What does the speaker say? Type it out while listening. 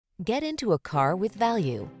Get into a car with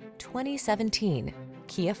value. 2017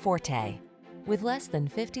 Kia Forte. With less than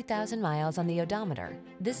 50,000 miles on the odometer,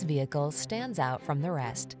 this vehicle stands out from the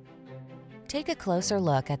rest. Take a closer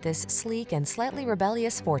look at this sleek and slightly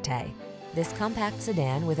rebellious Forte. This compact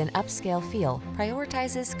sedan with an upscale feel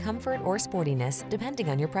prioritizes comfort or sportiness depending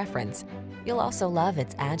on your preference. You'll also love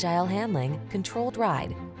its agile handling, controlled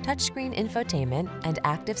ride, touchscreen infotainment, and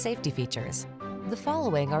active safety features. The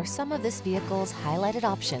following are some of this vehicle's highlighted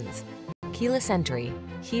options: keyless entry,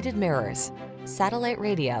 heated mirrors, satellite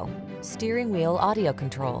radio, steering wheel audio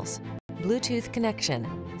controls, Bluetooth connection,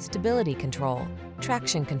 stability control,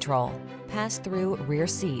 traction control, pass-through rear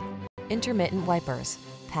seat, intermittent wipers,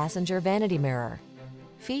 passenger vanity mirror.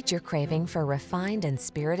 Feed your craving for refined and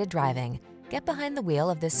spirited driving. Get behind the wheel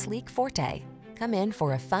of this sleek Forte. Come in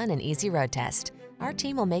for a fun and easy road test. Our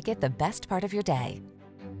team will make it the best part of your day.